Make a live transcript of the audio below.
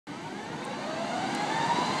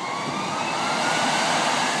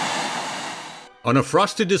On a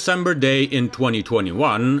frosty December day in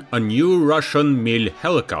 2021, a new Russian Mil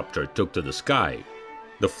helicopter took to the sky.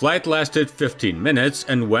 The flight lasted 15 minutes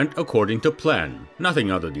and went according to plan, nothing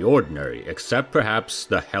out of the ordinary, except perhaps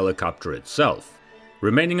the helicopter itself.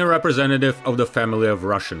 Remaining a representative of the family of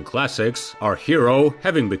Russian classics, our hero,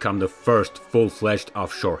 having become the first full-fledged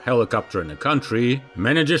offshore helicopter in the country,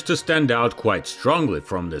 manages to stand out quite strongly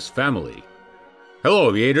from this family.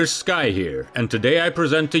 Hello aviators, Sky here, and today I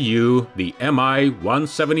present to you the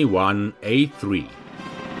Mi-171A3.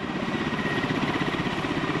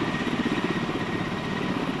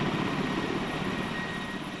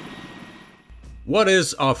 What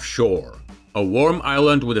is offshore? A warm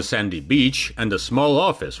island with a sandy beach and a small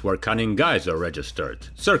office where cunning guys are registered,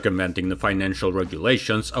 circumventing the financial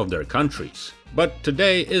regulations of their countries. But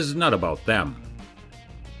today is not about them.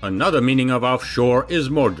 Another meaning of offshore is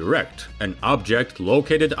more direct, an object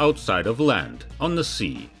located outside of land, on the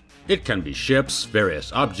sea. It can be ships,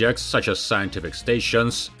 various objects such as scientific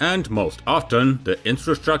stations, and most often the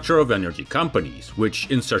infrastructure of energy companies, which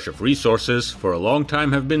in search of resources for a long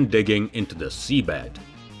time have been digging into the seabed.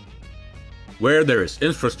 Where there is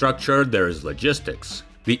infrastructure, there is logistics.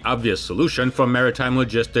 The obvious solution for maritime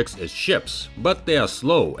logistics is ships, but they are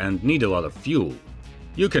slow and need a lot of fuel.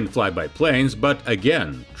 You can fly by planes, but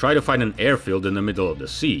again, try to find an airfield in the middle of the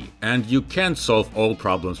sea, and you can't solve all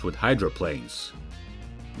problems with hydroplanes.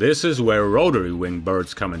 This is where rotary wing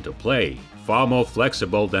birds come into play, far more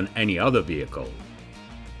flexible than any other vehicle.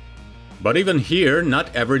 But even here,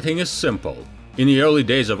 not everything is simple. In the early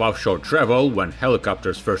days of offshore travel, when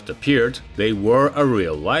helicopters first appeared, they were a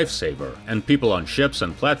real lifesaver, and people on ships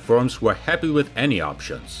and platforms were happy with any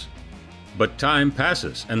options. But time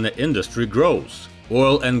passes and the industry grows.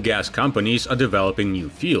 Oil and gas companies are developing new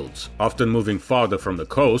fields, often moving farther from the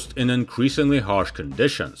coast in increasingly harsh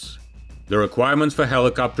conditions. The requirements for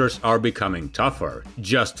helicopters are becoming tougher.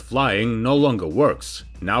 Just flying no longer works.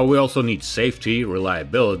 Now we also need safety,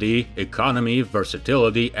 reliability, economy,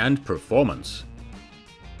 versatility, and performance.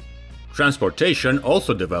 Transportation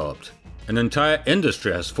also developed. An entire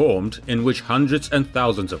industry has formed in which hundreds and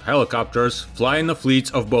thousands of helicopters fly in the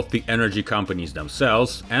fleets of both the energy companies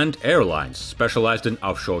themselves and airlines specialized in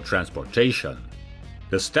offshore transportation.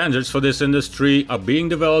 The standards for this industry are being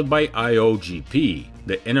developed by IOGP,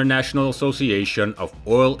 the International Association of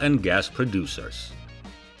Oil and Gas Producers.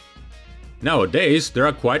 Nowadays, there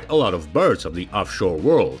are quite a lot of birds of the offshore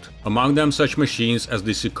world, among them such machines as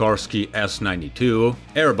the Sikorsky S-92,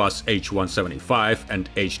 Airbus H-175 and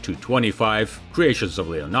H-225, creations of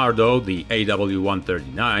Leonardo, the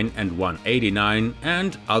AW-139 and 189,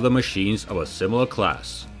 and other machines of a similar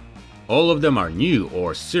class. All of them are new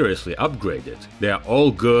or seriously upgraded. They are all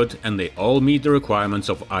good and they all meet the requirements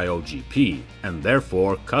of IOGP, and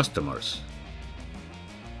therefore customers.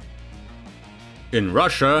 In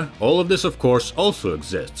Russia, all of this of course also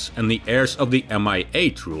exists, and the heirs of the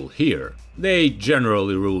Mi-8 rule here. They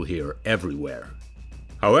generally rule here everywhere.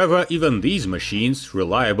 However, even these machines,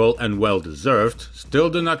 reliable and well-deserved, still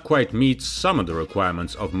do not quite meet some of the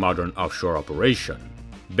requirements of modern offshore operation.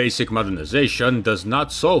 Basic modernization does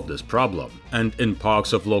not solve this problem, and in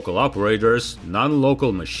parks of local operators,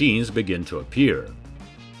 non-local machines begin to appear.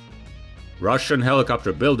 Russian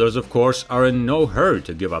helicopter builders, of course, are in no hurry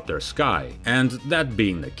to give up their sky, and that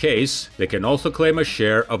being the case, they can also claim a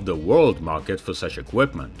share of the world market for such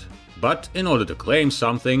equipment. But in order to claim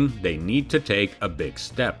something, they need to take a big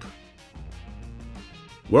step.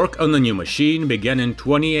 Work on the new machine began in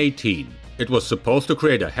 2018. It was supposed to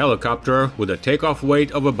create a helicopter with a takeoff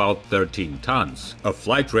weight of about 13 tons, a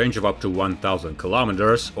flight range of up to 1,000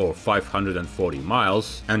 kilometers or 540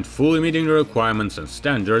 miles, and fully meeting the requirements and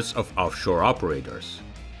standards of offshore operators.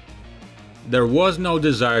 There was no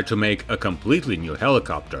desire to make a completely new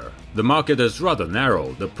helicopter. The market is rather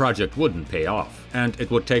narrow, the project wouldn't pay off, and it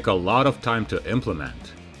would take a lot of time to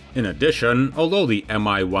implement. In addition, although the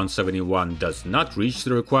Mi-171 does not reach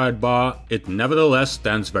the required bar, it nevertheless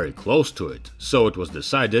stands very close to it, so it was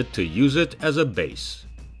decided to use it as a base.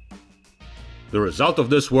 The result of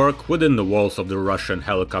this work within the walls of the Russian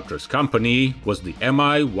helicopters company was the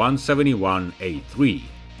Mi-171A3.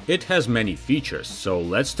 It has many features, so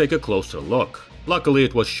let's take a closer look. Luckily,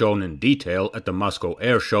 it was shown in detail at the Moscow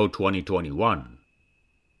Air Show 2021.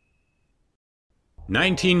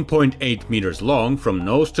 19.8 meters long from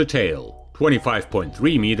nose to tail,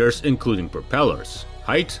 25.3 meters including propellers,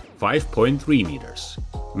 height 5.3 meters.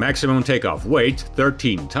 Maximum takeoff weight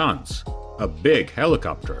 13 tons. A big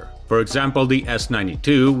helicopter. For example, the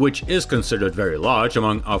S-92, which is considered very large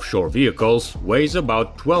among offshore vehicles, weighs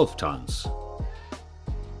about 12 tons.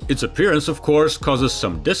 Its appearance, of course, causes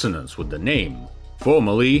some dissonance with the name.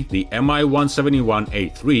 Formally, the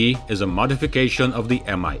Mi-171A3 is a modification of the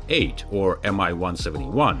Mi-8 or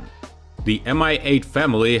Mi-171. The Mi-8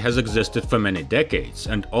 family has existed for many decades,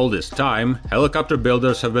 and all this time, helicopter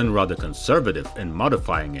builders have been rather conservative in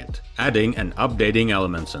modifying it, adding and updating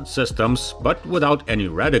elements and systems, but without any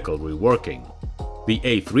radical reworking. The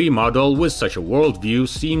A3 model with such a worldview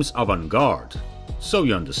seems avant-garde. So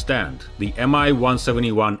you understand, the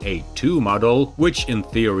Mi-171A2 model, which in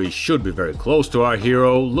theory should be very close to our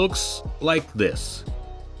hero, looks like this.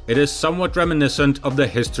 It is somewhat reminiscent of the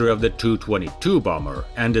history of the Tu-22 bomber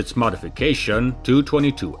and its modification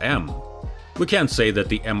Tu-22M. We can't say that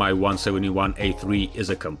the Mi-171A3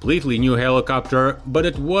 is a completely new helicopter, but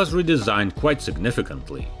it was redesigned quite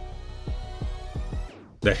significantly.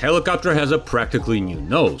 The helicopter has a practically new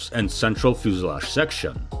nose and central fuselage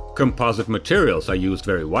section. Composite materials are used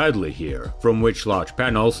very widely here, from which large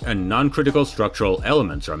panels and non-critical structural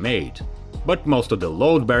elements are made. But most of the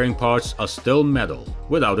load-bearing parts are still metal,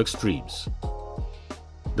 without extremes.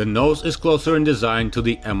 The nose is closer in design to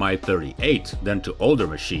the Mi-38 than to older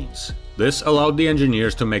machines. This allowed the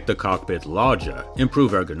engineers to make the cockpit larger,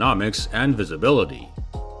 improve ergonomics and visibility.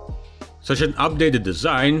 Such an updated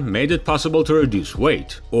design made it possible to reduce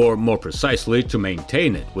weight, or more precisely to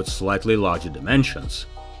maintain it with slightly larger dimensions.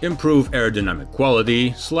 Improve aerodynamic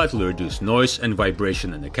quality, slightly reduce noise and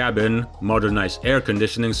vibration in the cabin, modernize air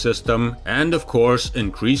conditioning system, and of course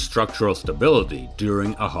increase structural stability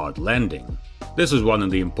during a hard landing. This is one of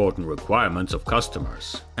the important requirements of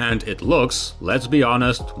customers. And it looks, let's be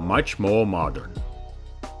honest, much more modern.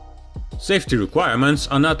 Safety requirements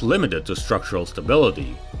are not limited to structural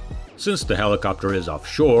stability. Since the helicopter is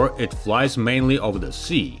offshore, it flies mainly over the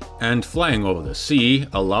sea, and flying over the sea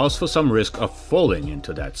allows for some risk of falling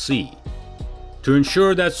into that sea. To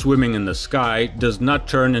ensure that swimming in the sky does not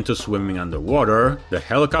turn into swimming underwater, the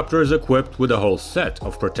helicopter is equipped with a whole set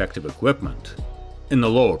of protective equipment. In the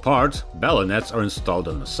lower part, ballonets are installed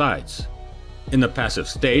on the sides. In the passive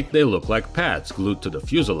state, they look like pads glued to the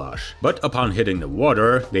fuselage, but upon hitting the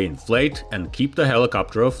water, they inflate and keep the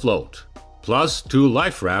helicopter afloat. Plus, 2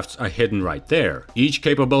 life rafts are hidden right there, each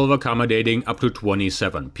capable of accommodating up to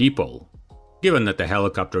 27 people. Given that the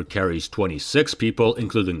helicopter carries 26 people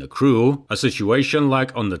including the crew, a situation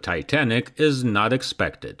like on the Titanic is not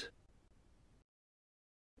expected.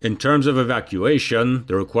 In terms of evacuation,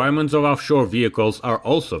 the requirements of offshore vehicles are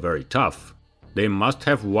also very tough. They must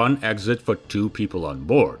have 1 exit for 2 people on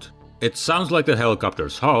board. It sounds like the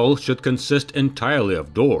helicopter's hull should consist entirely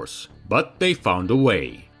of doors, but they found a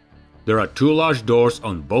way. There are 2 large doors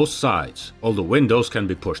on both sides, all the windows can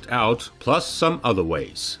be pushed out, plus some other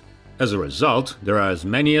ways. As a result, there are as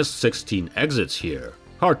many as 16 exits here,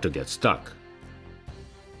 hard to get stuck.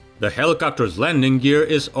 The helicopter's landing gear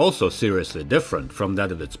is also seriously different from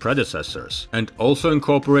that of its predecessors, and also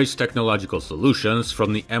incorporates technological solutions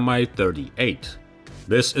from the Mi-38.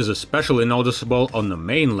 This is especially noticeable on the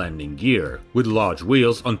main landing gear, with large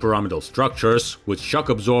wheels on pyramidal structures with shock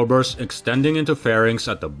absorbers extending into fairings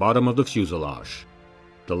at the bottom of the fuselage.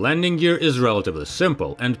 The landing gear is relatively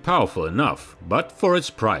simple and powerful enough, but for its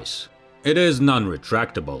price. It is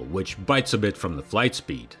non-retractable, which bites a bit from the flight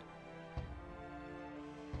speed.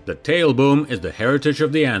 The tail boom is the heritage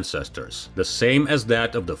of the ancestors, the same as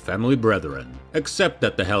that of the family brethren, except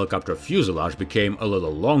that the helicopter fuselage became a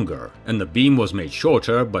little longer, and the beam was made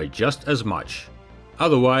shorter by just as much.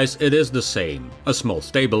 Otherwise, it is the same, a small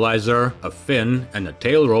stabilizer, a fin, and a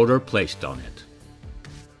tail rotor placed on it.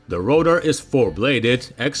 The rotor is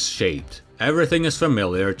 4-bladed, X-shaped. Everything is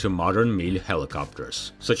familiar to modern Mil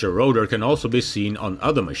helicopters. Such a rotor can also be seen on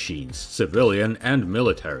other machines, civilian and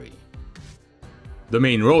military. The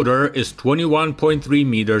main rotor is 21.3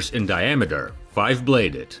 meters in diameter,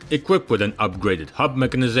 5-bladed, equipped with an upgraded hub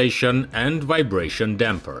mechanization and vibration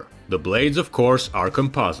damper. The blades, of course, are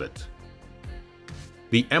composite.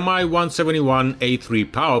 The Mi-171A3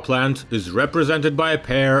 power plant is represented by a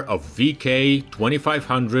pair of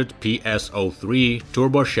VK2500 PS03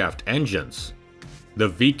 turboshaft engines. The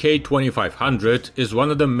VK2500 is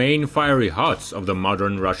one of the main fiery hearts of the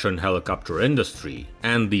modern Russian helicopter industry,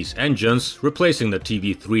 and these engines, replacing the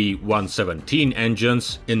TV3-117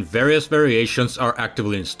 engines, in various variations are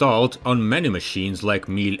actively installed on many machines like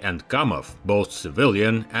Mil and Kamov, both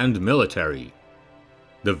civilian and military.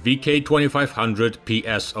 The VK2500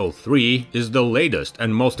 PS03 is the latest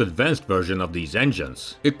and most advanced version of these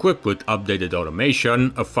engines, equipped with updated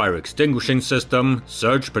automation, a fire extinguishing system,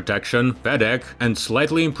 surge protection, FEDEC, and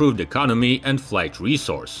slightly improved economy and flight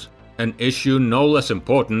resource, an issue no less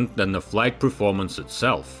important than the flight performance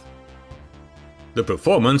itself. The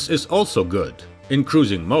performance is also good. In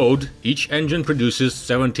cruising mode, each engine produces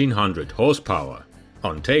 1700 horsepower.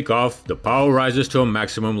 On takeoff, the power rises to a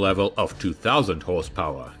maximum level of 2000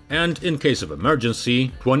 horsepower, and in case of emergency,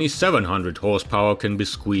 2700 horsepower can be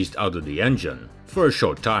squeezed out of the engine, for a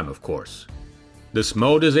short time of course. This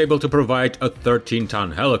mode is able to provide a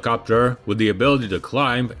 13-ton helicopter with the ability to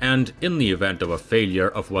climb and, in the event of a failure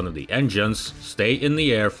of one of the engines, stay in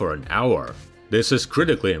the air for an hour. This is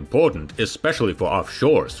critically important, especially for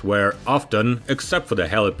offshores, where often, except for the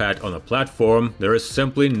helipad on a platform, there is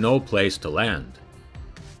simply no place to land.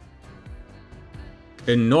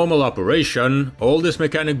 In normal operation, all this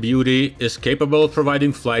mechanic beauty is capable of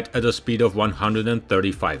providing flight at a speed of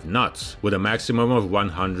 135 knots, with a maximum of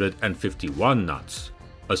 151 knots,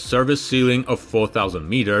 a service ceiling of 4,000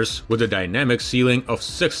 meters with a dynamic ceiling of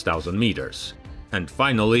 6,000 meters, and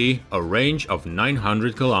finally, a range of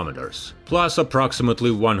 900 kilometers, plus approximately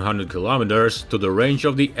 100 kilometers to the range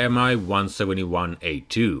of the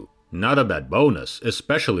Mi-171A3. Not a bad bonus,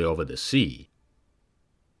 especially over the sea.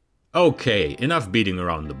 Okay, enough beating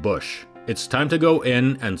around the bush. It's time to go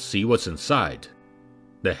in and see what's inside.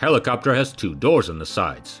 The helicopter has two doors on the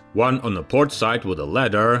sides, one on the port side with a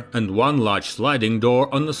ladder and one large sliding door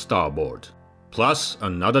on the starboard, plus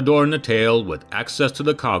another door in the tail with access to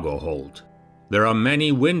the cargo hold. There are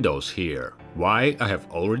many windows here, why I have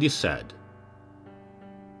already said.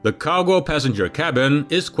 The cargo passenger cabin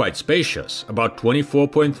is quite spacious, about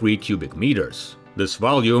 24.3 cubic meters. This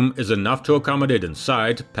volume is enough to accommodate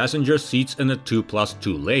inside passenger seats in a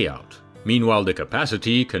 2+2 layout. Meanwhile, the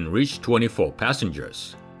capacity can reach 24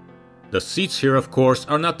 passengers. The seats here, of course,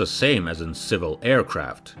 are not the same as in civil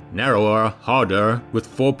aircraft. Narrower, harder,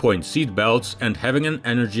 with 4-point seat belts and having an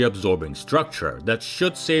energy-absorbing structure that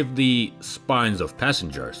should save the spines of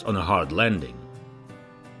passengers on a hard landing.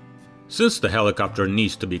 Since the helicopter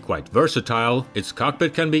needs to be quite versatile, its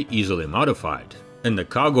cockpit can be easily modified. In the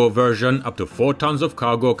cargo version, up to 4 tons of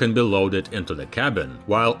cargo can be loaded into the cabin,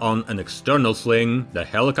 while on an external sling, the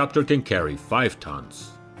helicopter can carry 5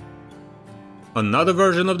 tons. Another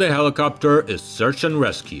version of the helicopter is search and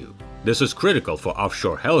rescue. This is critical for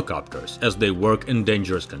offshore helicopters as they work in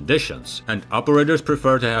dangerous conditions, and operators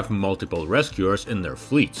prefer to have multiple rescuers in their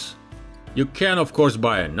fleets. You can of course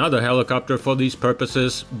buy another helicopter for these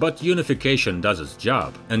purposes, but unification does its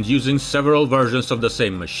job, and using several versions of the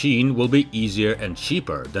same machine will be easier and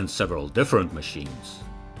cheaper than several different machines.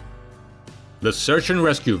 The search and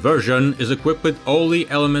rescue version is equipped with all the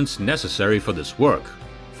elements necessary for this work.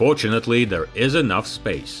 Fortunately, there is enough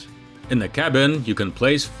space. In the cabin, you can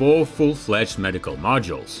place 4 full-fledged medical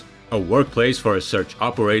modules, a workplace for a search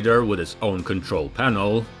operator with its own control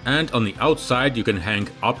panel, and on the outside you can hang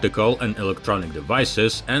optical and electronic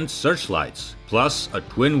devices and searchlights, plus a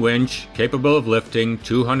twin winch capable of lifting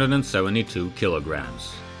 272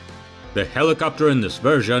 kilograms. The helicopter in this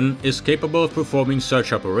version is capable of performing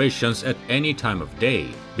search operations at any time of day,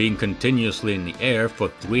 being continuously in the air for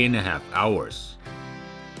 3.5 hours.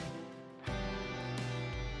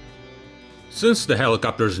 Since the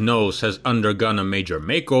helicopter's nose has undergone a major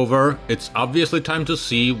makeover, it's obviously time to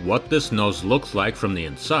see what this nose looks like from the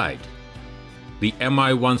inside. The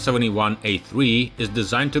Mi-171A3 is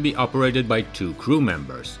designed to be operated by 2 crew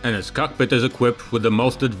members, and its cockpit is equipped with the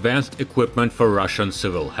most advanced equipment for Russian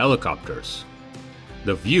civil helicopters.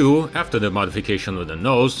 The view, after the modification of the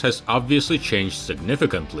nose, has obviously changed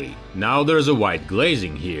significantly. Now there's a white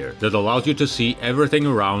glazing here that allows you to see everything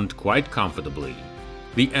around quite comfortably.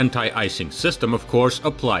 The anti-icing system, of course,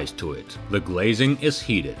 applies to it. The glazing is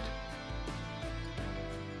heated.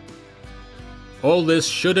 All this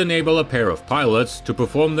should enable a pair of pilots to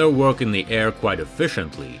perform their work in the air quite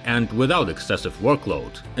efficiently and without excessive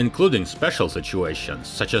workload, including special situations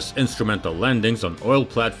such as instrumental landings on oil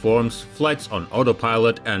platforms, flights on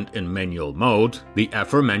autopilot and in manual mode, the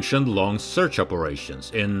aforementioned long search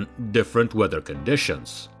operations in different weather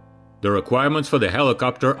conditions. The requirements for the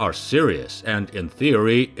helicopter are serious, and in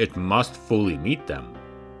theory, it must fully meet them.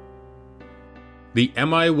 The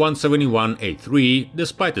Mi-171A3,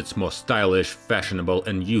 despite its more stylish, fashionable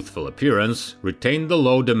and youthful appearance, retained the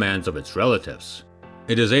low demands of its relatives.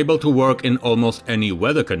 It is able to work in almost any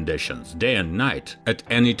weather conditions, day and night, at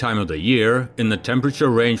any time of the year, in the temperature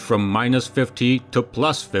range from -50 to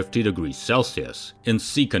 +50 degrees Celsius, in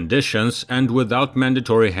sea conditions and without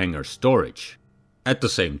mandatory hangar storage. At the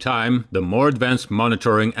same time, the more advanced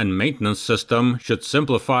monitoring and maintenance system should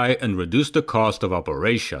simplify and reduce the cost of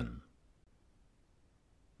operation.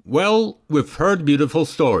 Well, we've heard beautiful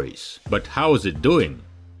stories, but how is it doing?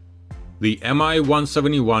 The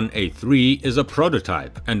Mi-171A3 is a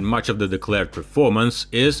prototype, and much of the declared performance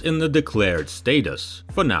is in the declared status,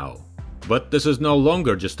 for now. But this is no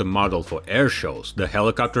longer just a model for air shows. The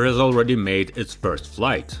helicopter has already made its first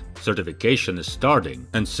flight. Certification is starting,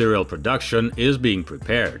 and serial production is being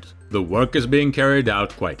prepared. The work is being carried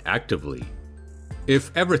out quite actively.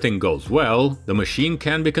 If everything goes well, the machine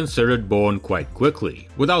can be considered born quite quickly,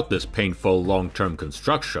 without this painful long-term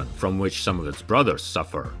construction from which some of its brothers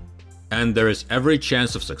suffer. And there is every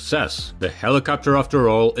chance of success. The helicopter, after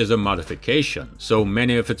all, is a modification, so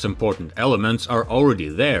many of its important elements are already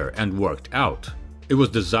there and worked out. It was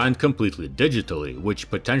designed completely digitally, which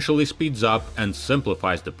potentially speeds up and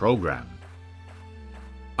simplifies the program.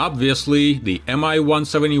 Obviously, the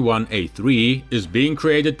Mi-171A3 is being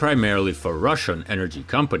created primarily for Russian energy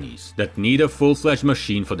companies that need a full-fledged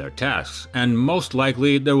machine for their tasks, and most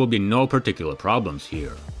likely there will be no particular problems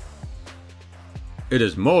here. It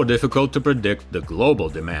is more difficult to predict the global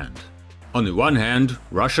demand. On the one hand,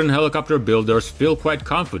 Russian helicopter builders feel quite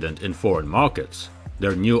confident in foreign markets.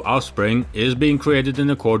 Their new offspring is being created in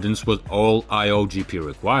accordance with all IOGP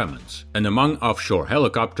requirements, and among offshore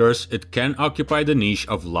helicopters it can occupy the niche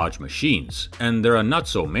of large machines, and there are not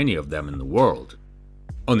so many of them in the world.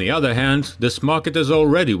 On the other hand, this market is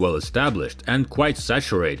already well established and quite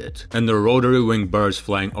saturated, and the rotary wing birds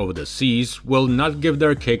flying over the seas will not give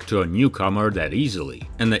their cake to a newcomer that easily,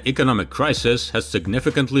 and the economic crisis has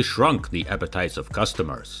significantly shrunk the appetites of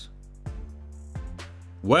customers.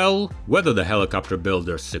 Well, whether the helicopter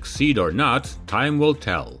builders succeed or not, time will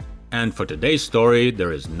tell. And for today's story,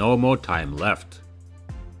 there is no more time left.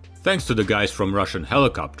 Thanks to the guys from Russian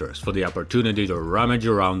Helicopters for the opportunity to rummage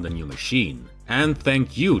around the new machine. And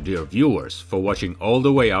thank you, dear viewers, for watching all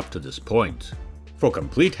the way up to this point. For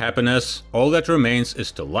complete happiness, all that remains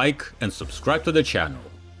is to like and subscribe to the channel.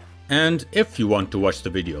 And if you want to watch the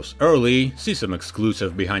videos early, see some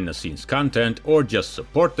exclusive behind-the-scenes content, or just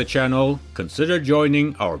support the channel, consider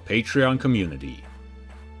joining our Patreon community.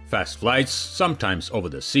 Fast flights, sometimes over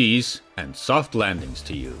the seas, and soft landings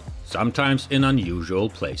to you, sometimes in unusual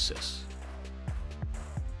places.